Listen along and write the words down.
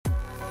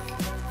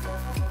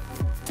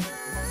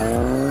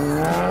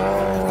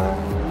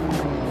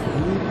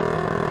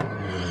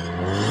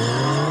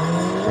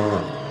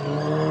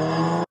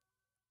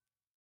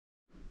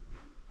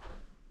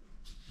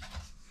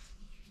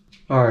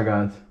Alright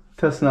guys,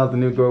 testing out the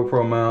new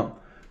GoPro mount.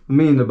 I'm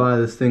meaning to buy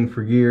this thing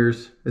for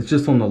years. It's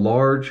just on the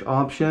large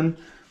option,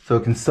 so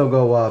it can still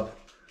go up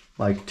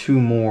like 2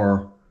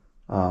 more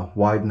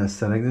wideness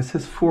settings. This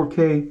is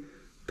 4K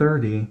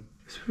 30.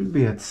 This should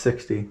be at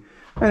 60.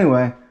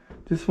 Anyway,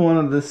 just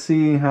wanted to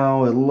see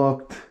how it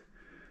looked.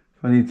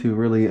 If I need to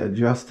really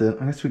adjust it,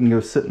 I guess we can go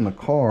sit in the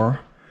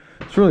car.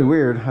 It's really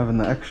weird having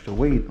the extra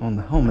weight on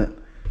the helmet.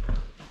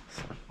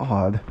 It's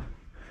odd.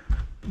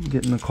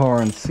 Get in the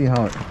car and see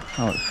how it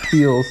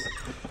feels.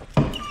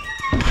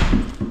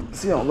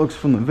 See how it looks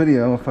from the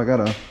video, if I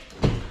gotta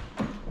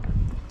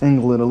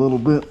angle it a little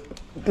bit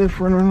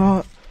different or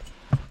not.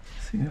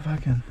 See if I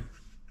can.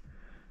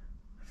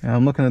 Yeah,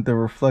 I'm looking at the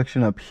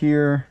reflection up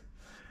here.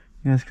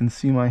 You guys can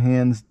see my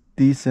hands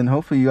decent.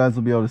 Hopefully you guys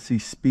will be able to see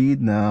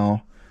speed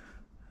now.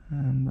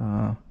 And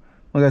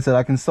like I said,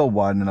 I can still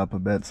widen it up a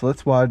bit. So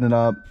let's widen it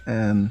up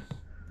and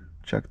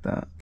check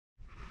that.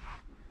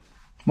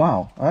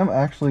 Wow, I'm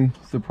actually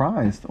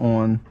surprised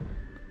on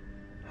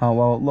how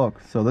well it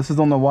looks. So this is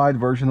on the wide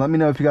version. Let me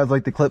know if you guys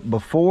like the clip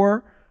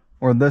before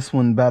or this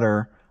one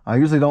better. I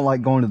usually don't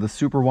like going to the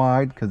super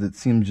wide because it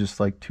seems just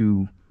like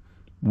too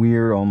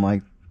weird on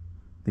like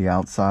the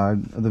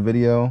outside of the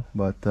video.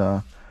 But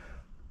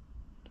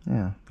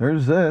yeah,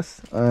 there's this.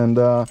 And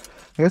I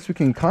guess we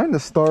can kind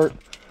of start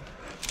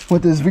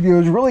what this video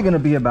is really going to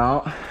be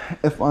about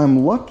if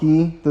I'm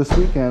lucky this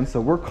weekend.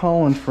 So we're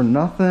calling for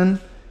nothing.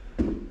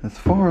 As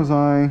far as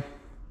I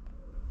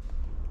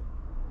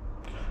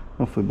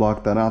hopefully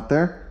block that out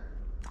there.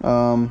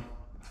 As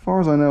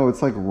far as I know,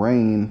 it's like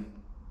rain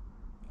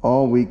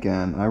all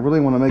weekend. I really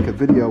want to make a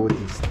video with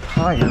these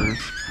tires.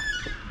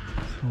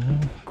 So we'll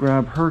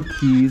grab her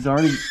keys. I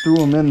already threw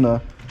them in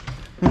the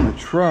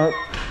truck.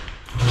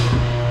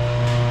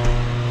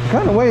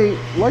 Kind of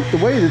like the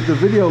way that the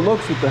video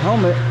looks with the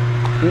helmet.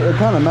 It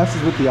kind of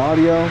messes with the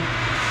audio.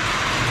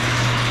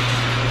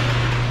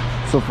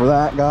 So for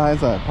that,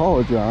 guys, I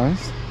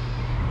apologize.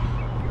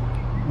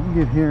 Let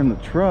me get here in the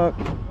truck.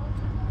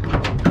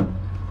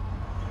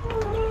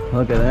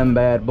 Look at them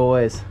bad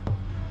boys.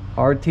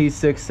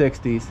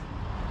 RT660s.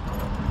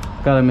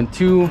 Got them in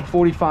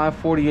 245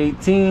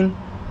 4018.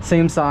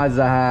 Same size as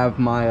I have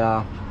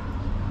my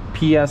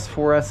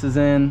PS4S's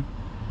in.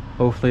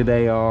 Hopefully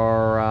they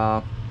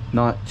are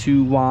not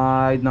too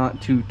wide, not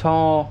too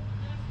tall.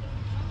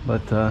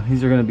 But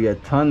these are going to be a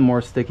ton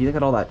more sticky. Look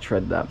at all that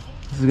tread depth.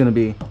 This is going to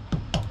be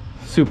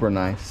super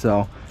nice.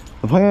 So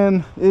the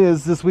plan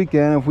is this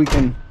weekend, if we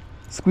can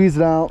squeeze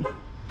it out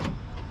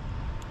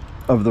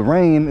of the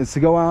rain, is to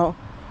go out,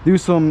 do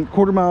some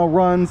quarter-mile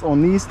runs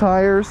on these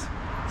tires,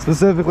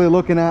 specifically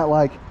looking at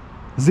like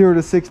 0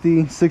 to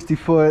 60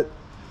 foot,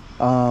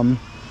 and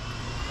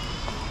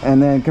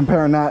then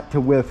comparing that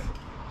to with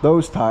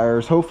those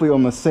tires, hopefully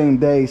on the same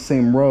day,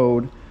 same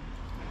road.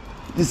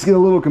 Just get a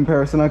little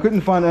comparison. I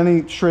couldn't find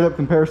any straight up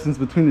comparisons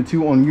between the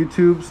two on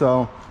YouTube,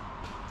 so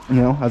you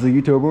know, as a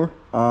YouTuber,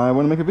 I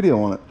want to make a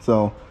video on it.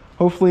 So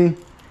hopefully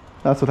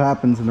that's what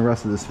happens in the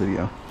rest of this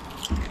video.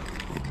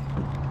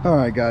 All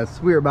right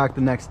guys, we are back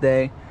the next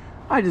day.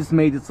 I just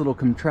made this little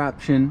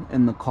contraption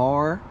in the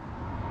car.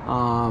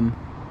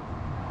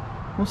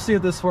 We'll see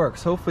if this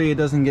works. Hopefully it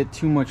doesn't get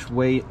too much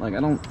weight. Like, I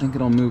don't think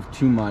it'll move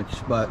too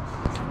much, but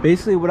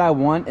basically what I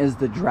want is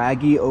the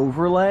draggy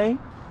overlay.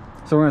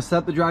 So we're gonna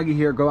set the draggy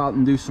here, go out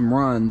and do some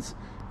runs,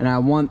 and I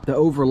want the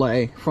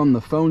overlay from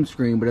the phone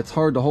screen, but it's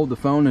hard to hold the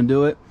phone and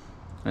do it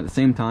at the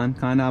same time.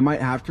 Kinda, I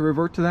might have to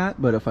revert to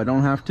that, but if I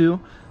don't have to,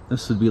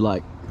 this would be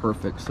like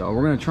perfect. So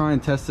we're gonna try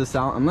and test this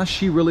out, unless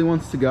she really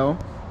wants to go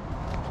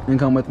and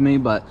come with me,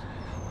 but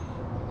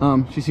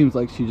she seems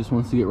like she just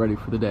wants to get ready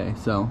for the day.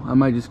 So I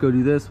might just go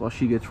do this while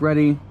she gets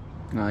ready.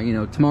 You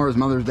know, tomorrow's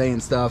Mother's Day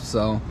and stuff,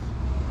 so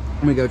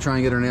I'm gonna go try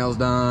and get her nails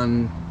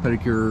done,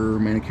 pedicure,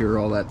 manicure,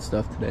 all that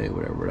stuff today,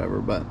 whatever.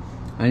 But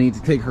I need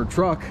to take her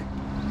truck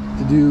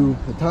to do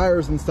the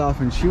tires and stuff,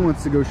 and she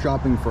wants to go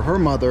shopping for her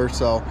mother,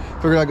 so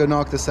figured I'd go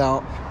knock this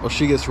out while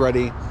she gets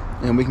ready,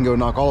 and we can go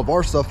knock all of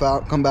our stuff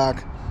out, come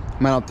back,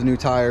 mount up the new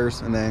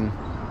tires, and then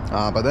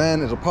by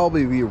then it'll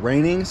probably be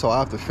raining, so I'll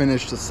have to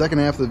finish the second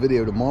half of the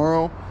video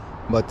tomorrow.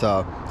 But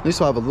at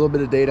least I'll have a little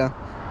bit of data,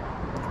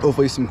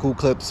 hopefully some cool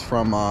clips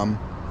from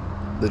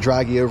the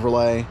draggy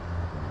overlay.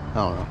 I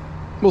don't know,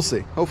 we'll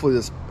see. Hopefully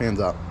this pans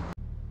out.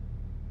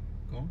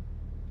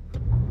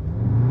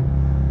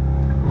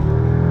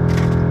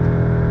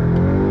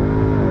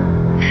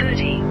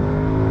 30,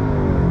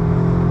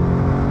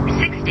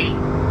 60.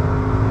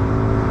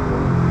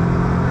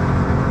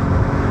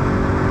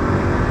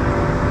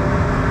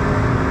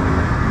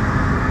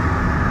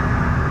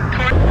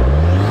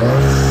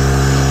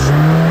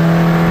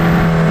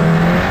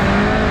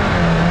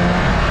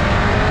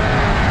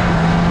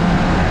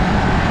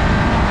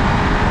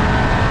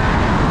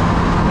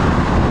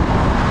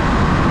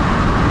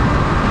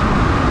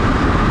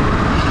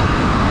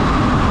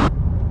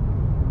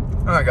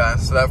 Alright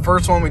guys, so that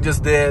first one we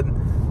just did,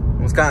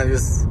 It was kind of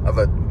just of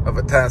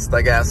a test,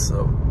 I guess.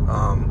 So,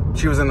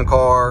 she was in the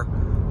car.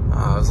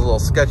 It was a little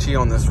sketchy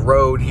on this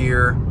road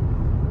here.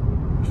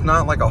 There's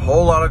not like a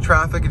whole lot of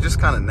traffic. It's just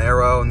kind of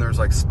narrow, and there's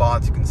like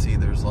spots you can see.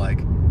 There's like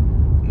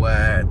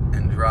wet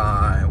and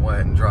dry,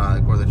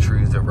 like where the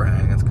trees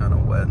overhang. It's kind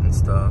of wet and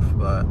stuff.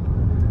 But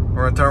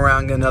we're gonna turn around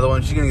and get another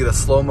one. She's gonna get a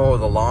slow-mo of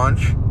the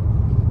launch,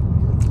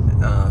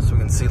 so we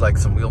can see like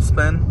some wheel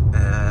spin.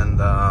 And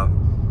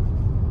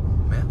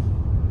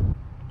man,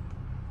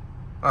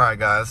 all right,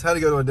 guys, had to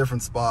go to a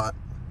different spot.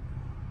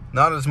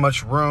 Not as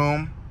much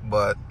room,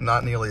 but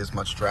not nearly as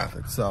much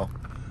traffic. So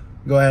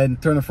go ahead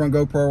and turn the front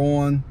GoPro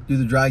on, do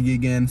the draggy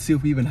again, see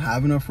if we even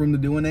have enough room to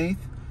do an 1/8,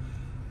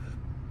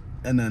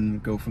 and then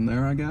go from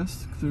there, I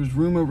guess. There's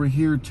room over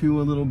here too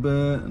a little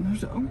bit, and we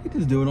could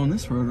just do it on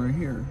this road right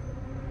here,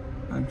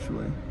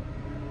 actually.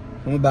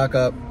 I'm gonna back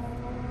up.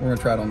 We're gonna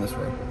try it on this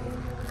road.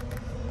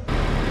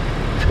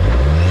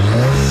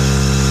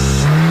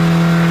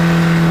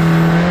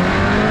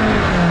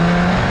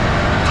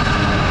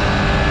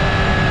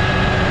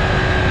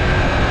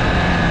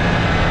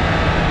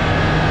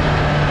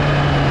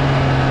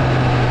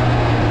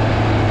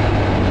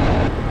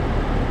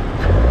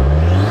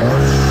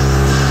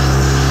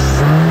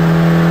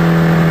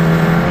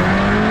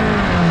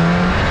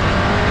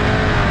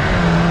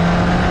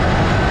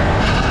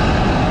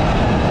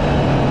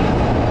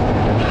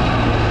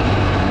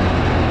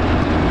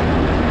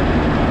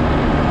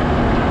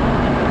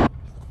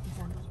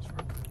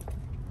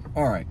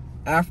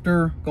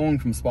 After going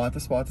from spot to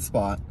spot to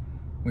spot,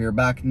 we are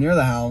back near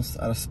the house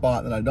at a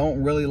spot that I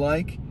don't really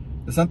like.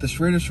 It's not the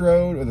straightest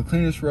road or the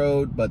cleanest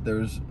road, but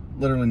there's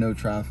literally no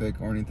traffic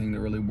or anything to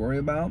really worry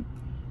about.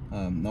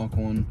 Knock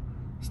on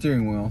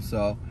steering wheel.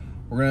 So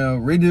we're gonna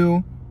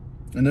redo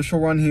initial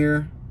run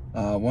here,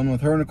 one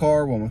with her in the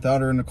car, one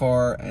without her in the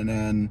car, and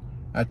then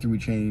after we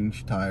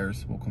change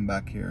tires, we'll come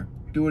back here,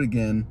 do it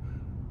again.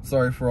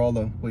 Sorry for all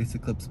the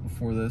wasted clips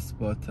before this,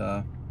 but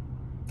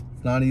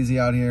it's not easy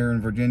out here in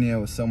Virginia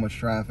with so much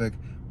traffic.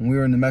 When we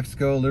were in New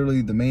Mexico,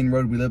 literally the main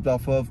road we lived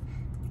off of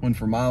went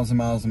for miles and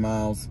miles and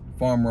miles.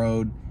 Farm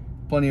road,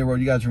 plenty of road.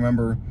 You guys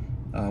remember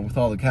with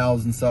all the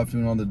cows and stuff,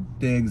 doing all the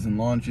digs and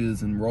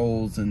launches and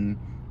rolls and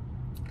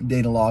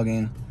data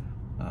logging.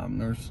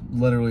 There's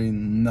literally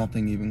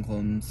nothing even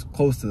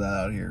close to that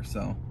out here.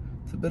 So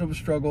it's a bit of a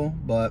struggle,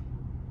 but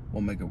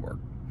we'll make it work.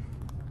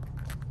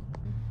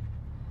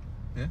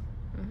 Yeah?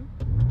 Mm-hmm.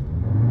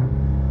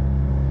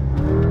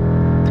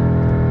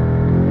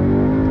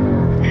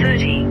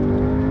 30,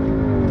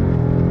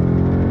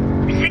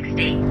 60.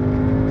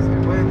 Say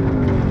when.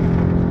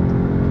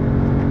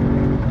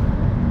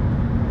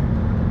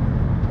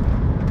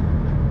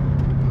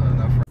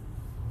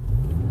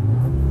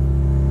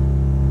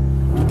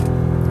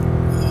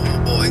 Oh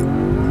boy.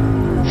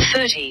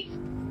 30.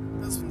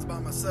 This one's by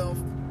myself.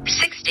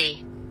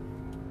 60.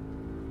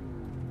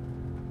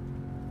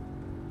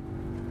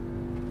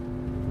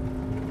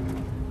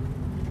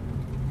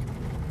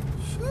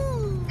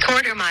 Shoo.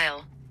 Quarter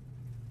mile.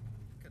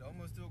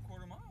 Almost do a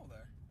quarter mile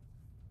there.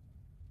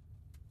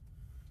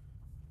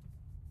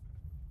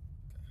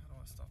 Okay, how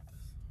do I stop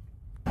this?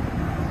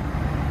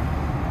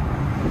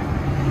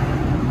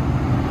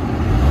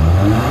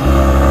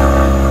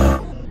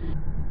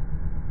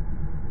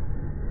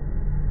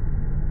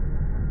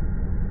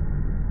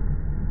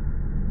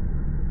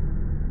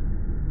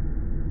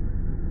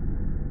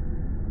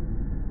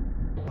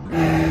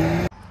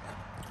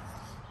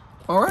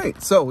 All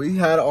right, so we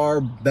had our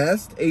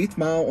best 8th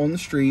mile on the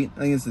street.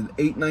 I think it's an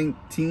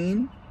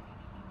 8:19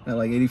 at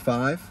like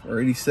 85 or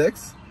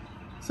 86.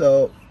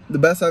 So the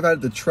best I've had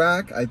at the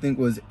track, I think,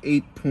 was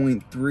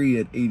 8.3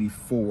 at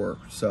 84.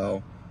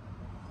 So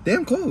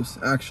damn close,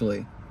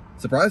 actually,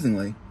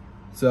 surprisingly.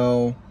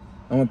 So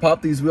I'm gonna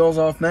pop these wheels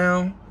off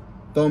now,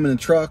 throw them in the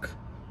truck,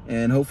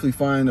 and hopefully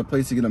find a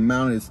place to get them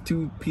mounted. It's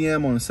 2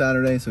 p.m. on a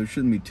Saturday, so it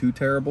shouldn't be too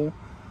terrible.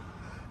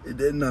 It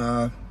didn't,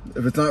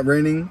 if it's not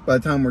raining by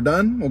the time we're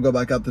done, we'll go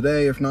back out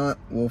today. If not,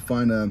 we'll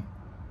find a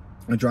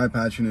dry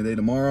patch in a day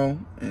tomorrow,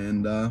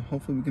 and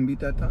hopefully we can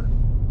beat that time.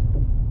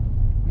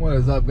 What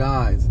is up,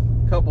 guys?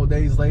 A couple of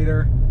days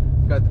later,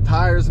 got the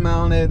tires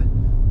mounted,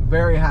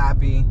 very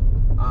happy.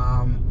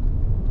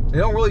 They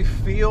don't really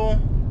feel,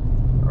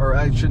 or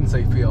I shouldn't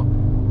say feel,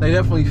 they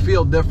definitely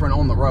feel different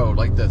on the road.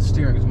 Like the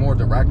steering is more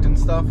direct and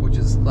stuff, which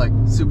is like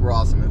super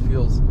awesome. It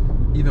feels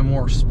even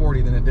more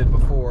sporty than it did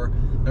before.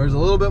 There's a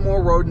little bit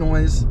more road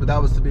noise, but that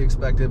was to be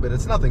expected, but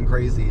it's nothing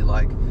crazy.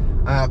 Like,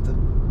 I have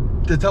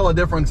to tell a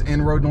difference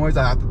in road noise,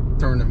 I have to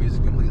turn the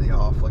music completely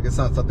off. Like, it's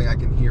not something I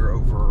can hear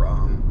over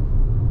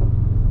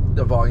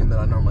the volume that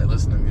I normally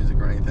listen to music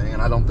or anything,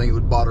 and I don't think it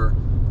would bother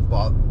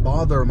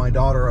my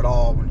daughter at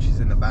all when she's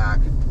in the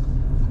back.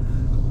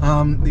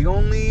 The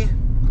only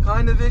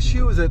kind of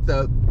issue is that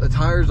the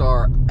tires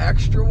are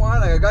extra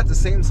wide. Like, I got the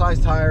same size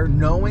tire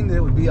knowing that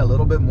it would be a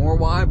little bit more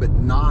wide, but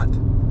not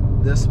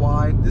this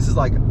wide. This is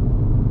like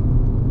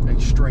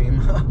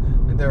extreme.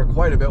 They're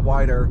quite a bit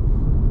wider.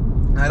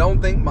 I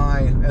don't think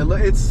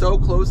it's so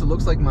close, it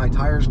looks like my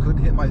tires could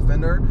hit my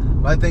fender,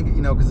 but I think,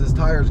 you know, because as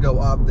tires go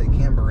up, they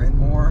camber in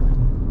more.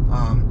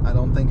 I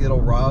don't think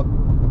it'll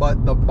rub,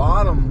 but the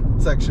bottom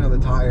section of the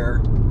tire,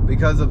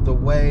 because of the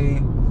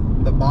way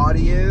the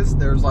body is,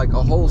 there's like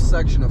a whole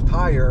section of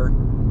tire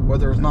where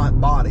there's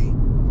not body,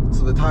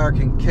 so the tire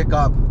can kick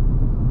up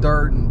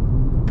dirt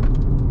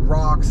and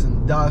rocks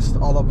and dust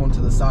all up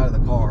onto the side of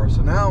the car.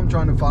 So now I'm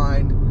trying to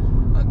find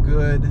a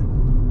good,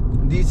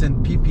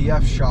 decent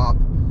PPF shop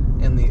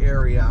in the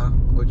area,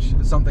 which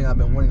is something I've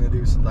been wanting to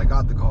do since I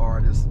got the car.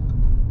 I just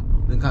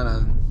been kind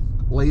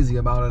of lazy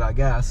about it, I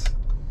guess.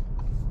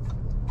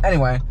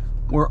 Anyway,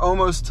 we're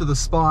almost to the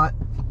spot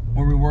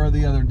where we were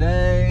the other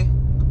day.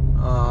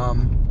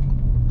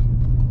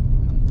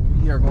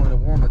 We are going to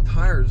warm the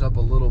tires up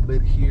a little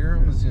bit here.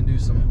 I'm just going to do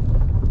some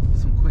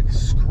quick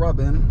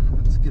scrubbing.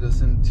 Let's get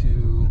us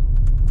into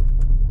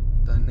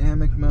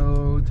dynamic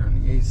mode,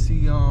 turn the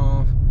AC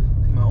off.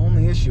 My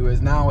only issue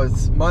is now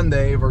it's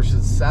Monday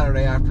versus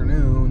Saturday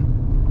afternoon,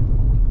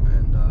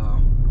 and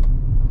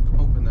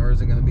hoping there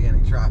isn't going to be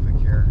any traffic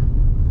here.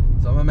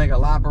 So I'm going to make a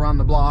lap around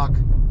the block,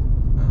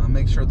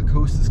 make sure the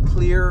coast is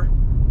clear,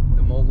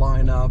 then we'll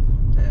line up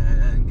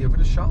and give it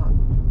a shot.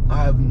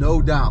 I have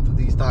no doubt that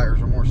these tires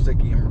are more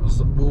sticky and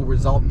will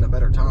result in a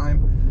better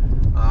time.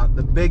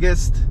 The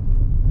biggest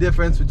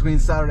difference between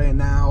Saturday and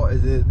now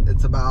is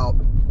it's about,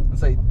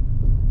 let's say,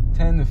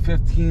 10 to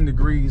 15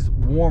 degrees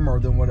warmer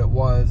than what it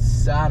was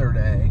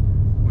Saturday,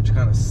 which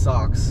kind of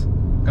sucks.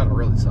 Kind of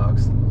really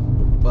sucks.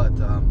 But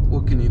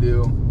what can you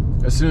do?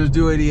 As soon as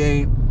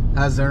 288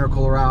 has the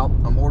intercooler out,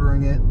 I'm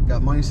ordering it.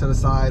 Got money set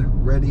aside,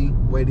 ready,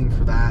 waiting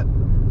for that.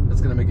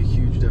 That's going to make a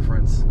huge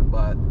difference.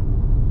 But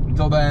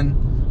until then,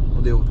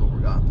 we'll deal with what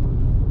we got.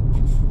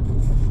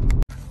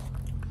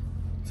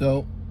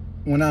 So,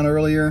 went out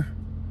earlier,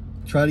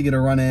 tried to get a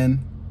run in.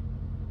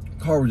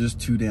 Car was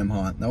just too damn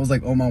hot. That was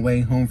like on my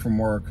way home from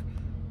work.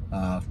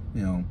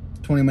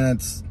 20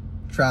 minutes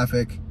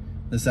traffic,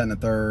 this, that, and the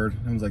third.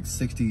 It was like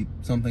 60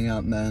 something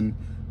out, and then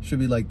should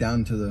be like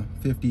down to the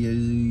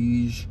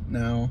 50-ish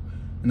now.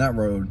 And that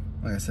road,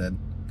 like I said,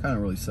 kind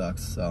of really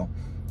sucks. So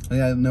I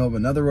think I know of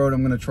another road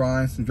I'm gonna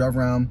try. So drive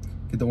around,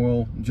 get the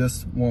oil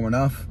just warm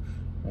enough.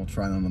 We'll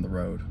try it on the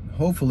road.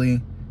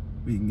 Hopefully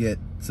we can get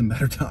some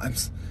better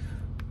times.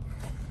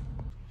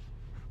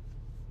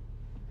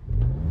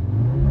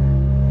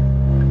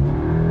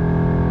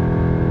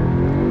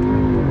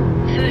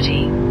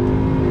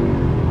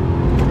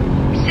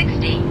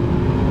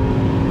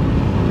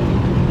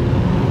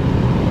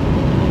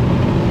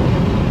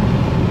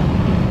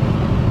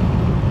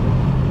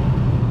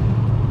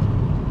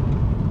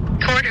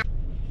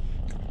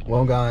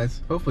 Well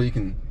guys, hopefully you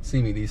can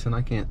see me decent.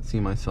 I can't see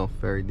myself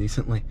very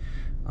decently.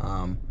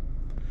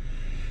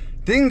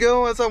 Didn't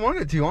go as I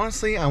wanted to,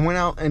 honestly. I went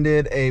out and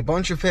did a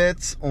bunch of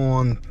hits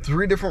on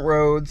 3 different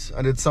roads.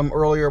 I did some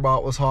earlier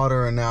about it was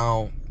hotter, and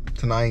now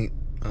tonight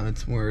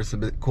it's where it's a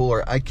bit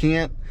cooler. I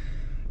can't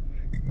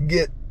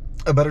get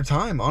a better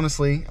time,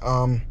 honestly.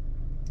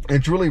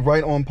 It's really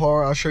right on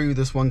par. I'll show you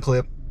this one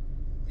clip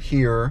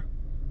here.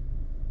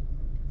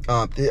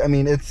 I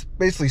mean, it's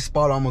basically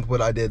spot on with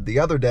what I did the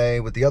other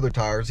day with the other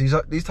tires.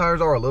 These tires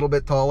are a little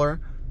bit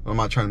taller. I'm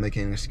not trying to make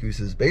any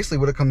excuses. Basically,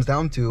 what it comes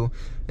down to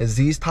is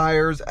these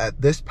tires at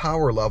this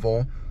power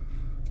level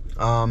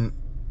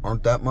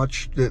aren't that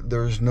much.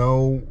 There's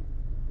no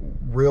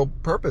real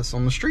purpose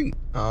on the street.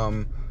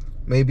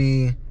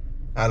 Maybe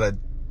at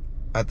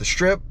the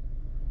strip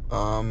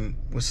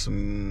with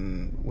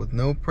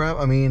no prep.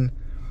 I mean,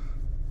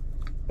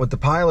 with the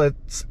Pilot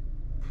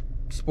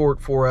Sport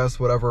 4S,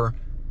 whatever,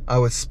 I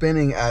was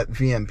spinning at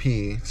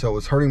VMP, so it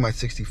was hurting my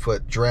 60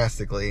 foot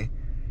drastically.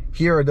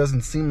 Here it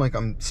doesn't seem like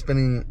I'm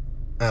spinning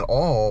at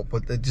all,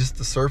 but just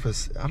the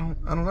surface, I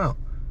don't know.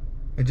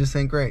 It just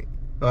ain't great.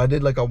 I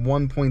did like a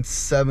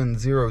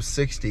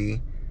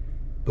 1.7060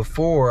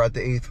 before at the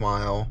 8th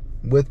mile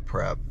with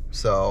prep,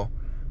 so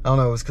I don't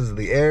know. It was because of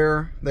the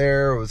air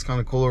there. It was kind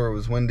of cooler. It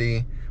was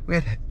windy. I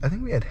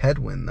think we had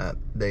headwind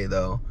that day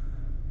though,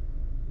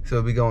 so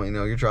it'd be going.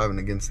 You're driving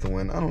against the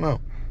wind. I don't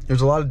know.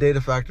 There's a lot of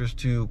data factors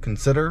to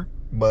consider,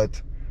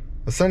 but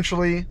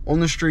essentially on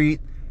the street,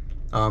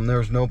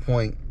 there's no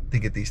point to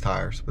get these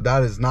tires. But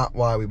that is not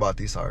why we bought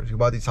these tires. We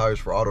bought these tires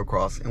for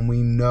autocross, and we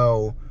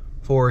know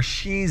for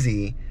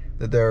sheezy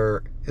that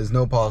there is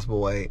no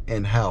possible way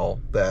in hell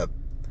that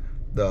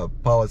the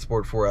Pilot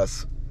Sport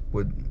 4S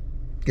would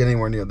get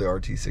anywhere near the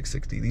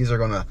RT660. These are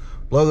going to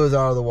blow those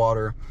out of the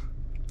water.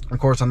 Of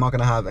course, I'm not going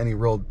to have any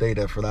real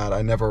data for that.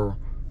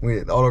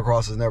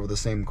 Autocross is never the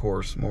same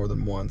course more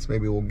than once.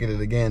 Maybe we'll get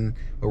it again,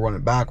 we'll run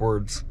it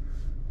backwards.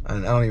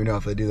 And I don't even know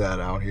if they do that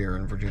out here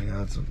in Virginia.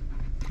 That's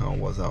how it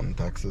was out in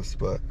Texas.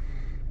 But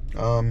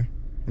I'm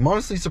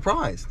honestly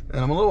surprised,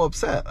 and I'm a little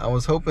upset. I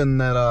was hoping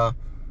that I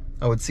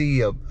would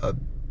see a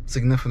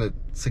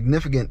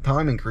significant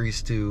time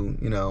increase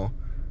to,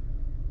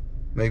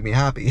 make me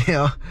happy,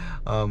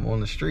 on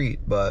the street.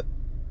 But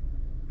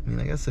I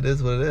mean, I guess it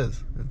is what it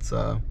is. It's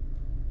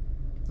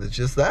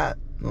just that.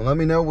 Well, let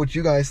me know what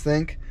you guys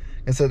think.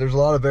 Like I said, there's a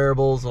lot of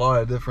variables, a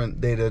lot of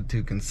different data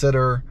to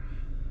consider,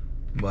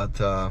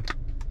 but I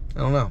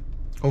don't know.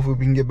 Hopefully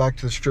we can get back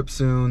to the strip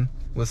soon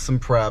with some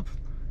prep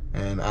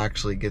and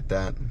actually get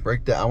that,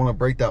 break that. I want to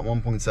break that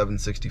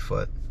 1.760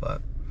 foot,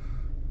 but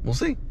we'll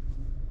see.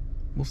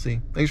 We'll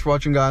see. Thanks for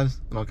watching,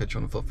 guys, and I'll catch you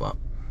on the flip-flop.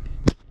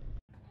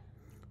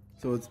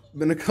 So it's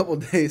been a couple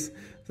days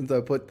since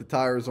I put the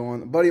tires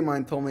on. A buddy of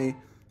mine told me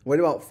wait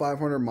about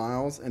 500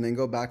 miles and then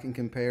go back and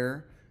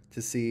compare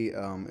to see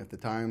if the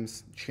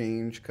times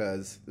change,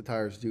 because the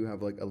tires do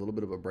have like a little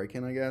bit of a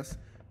break-in, I guess,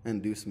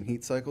 and do some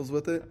heat cycles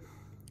with it.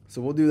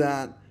 So we'll do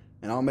that,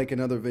 and I'll make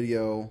another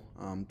video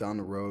down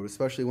the road,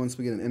 especially once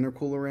we get an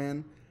intercooler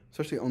in,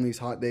 especially on these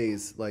hot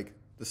days. Like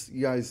this,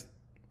 you guys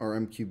are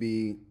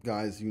MQB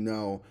guys, you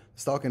know,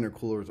 stock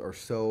intercoolers are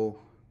so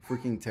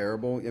freaking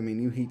terrible. I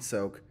mean, you heat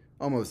soak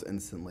almost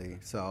instantly.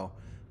 So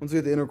once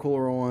we get the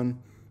intercooler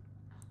on,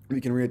 we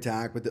can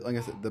reattack. But like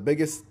I said, the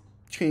biggest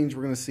change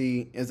we're going to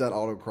see is that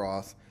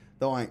autocross.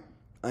 Though I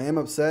am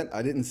upset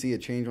I didn't see a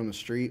change on the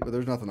street, but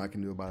there's nothing I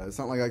can do about it. It's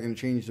not like I can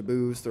change the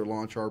boost or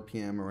launch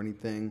RPM or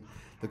anything.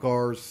 The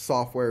car's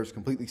software is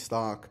completely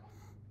stock,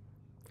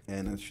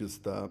 and it's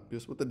just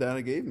what the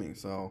data gave me.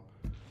 So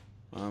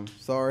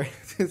sorry,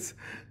 this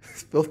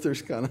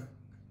filter's kind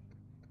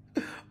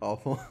of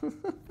awful.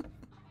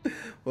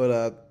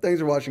 But thanks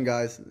for watching,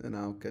 guys, and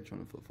I'll catch you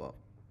on the flip-flop.